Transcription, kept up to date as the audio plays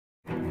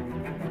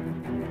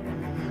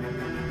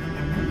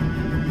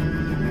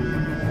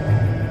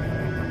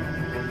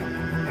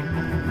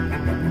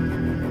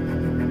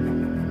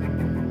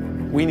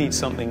We need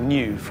something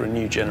new for a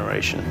new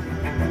generation.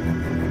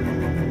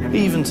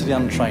 Even to the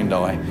untrained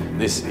eye,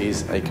 this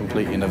is a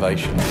complete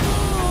innovation.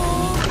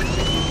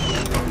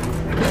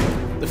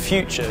 The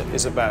future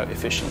is about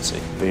efficiency.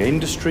 The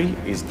industry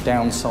is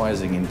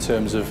downsizing in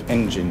terms of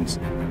engines.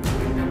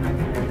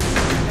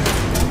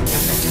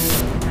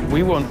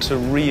 We want to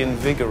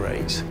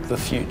reinvigorate the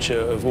future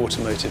of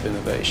automotive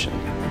innovation.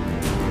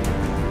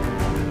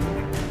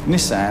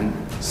 Nissan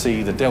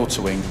see the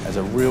DeltaWing as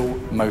a real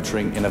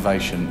motoring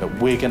innovation that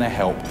we're going to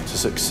help to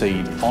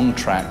succeed on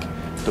track,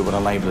 that will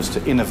enable us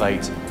to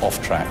innovate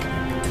off track.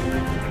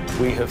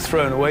 We have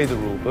thrown away the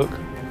rule book.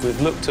 We've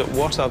looked at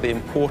what are the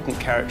important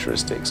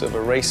characteristics of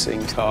a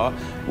racing car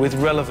with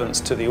relevance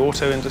to the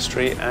auto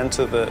industry and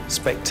to the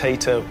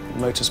spectator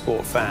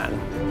motorsport fan.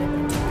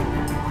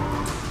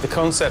 The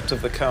concept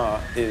of the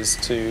car is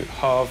to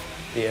halve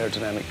the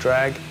aerodynamic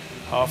drag,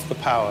 half the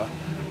power,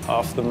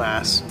 half the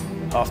mass,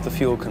 half the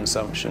fuel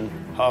consumption,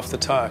 half the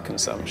tyre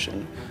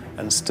consumption,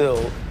 and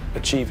still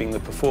achieving the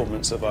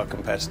performance of our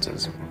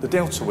competitors. The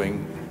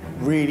DeltaWing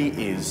really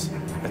is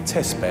a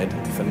testbed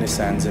for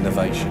Nissan's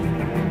innovation.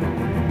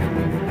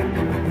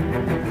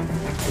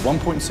 The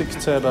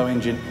 1.6 turbo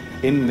engine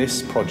in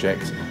this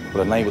project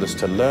will enable us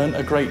to learn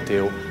a great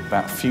deal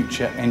about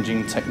future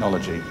engine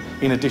technology.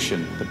 In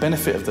addition, the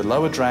benefit of the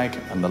lower drag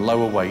and the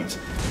lower weight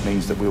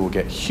means that we will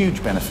get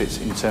huge benefits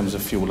in terms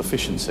of fuel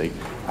efficiency,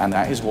 and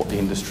that is what the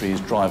industry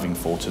is driving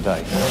for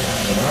today.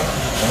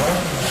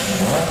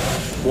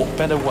 What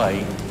better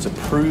way to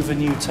prove a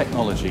new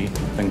technology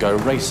than go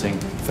racing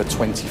for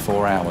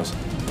 24 hours?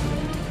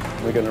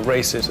 We're going to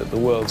race it at the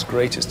world's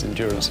greatest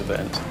endurance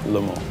event,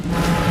 Le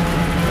Mans.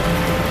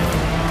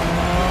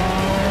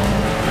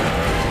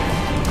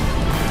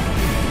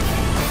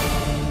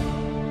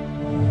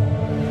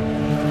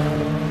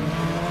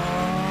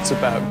 It's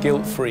about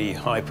guilt-free,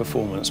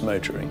 high-performance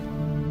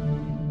motoring.